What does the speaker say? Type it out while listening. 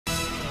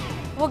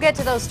We'll get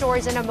to those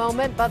stories in a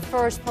moment, but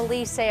first,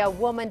 police say a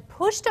woman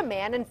pushed a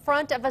man in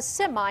front of a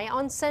semi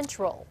on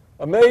Central.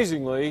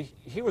 Amazingly,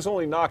 he was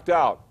only knocked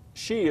out.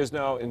 She is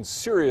now in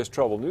serious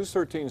trouble. News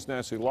 13's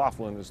Nancy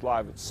Laughlin is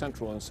live at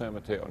Central in San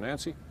Mateo.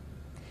 Nancy?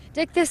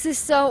 Dick, this is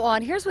so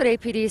on. Here's what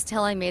APD is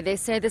telling me. They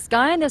say this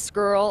guy and this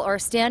girl are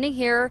standing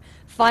here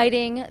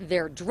fighting.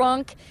 They're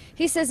drunk.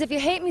 He says, if you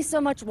hate me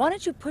so much, why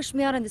don't you push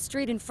me out on the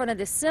street in front of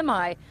this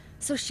semi?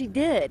 So she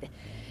did.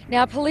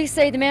 Now, police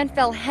say the man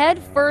fell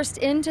head first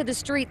into the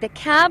street. The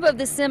cab of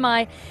the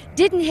semi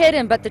didn't hit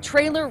him, but the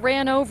trailer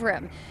ran over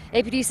him.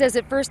 APD says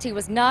at first he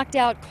was knocked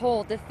out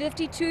cold. The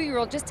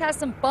 52-year-old just has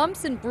some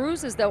bumps and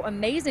bruises, though,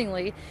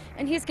 amazingly,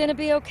 and he's going to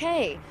be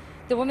okay.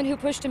 The woman who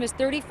pushed him is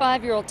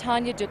 35-year-old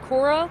Tanya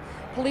Decora.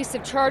 Police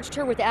have charged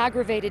her with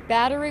aggravated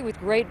battery with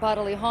great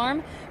bodily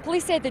harm.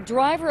 Police say the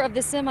driver of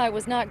the semi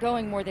was not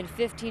going more than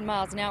 15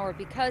 miles an hour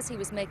because he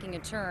was making a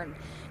turn.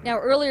 Now,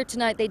 earlier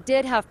tonight, they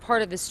did have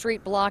part of the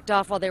street blocked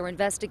off while they were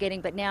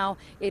investigating, but now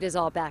it is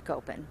all back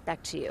open.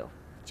 Back to you.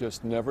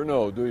 Just never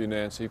know, do you,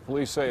 Nancy?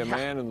 Police say a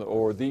man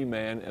or the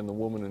man and the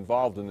woman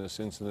involved in this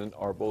incident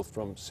are both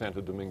from Santo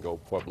Domingo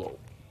Pueblo.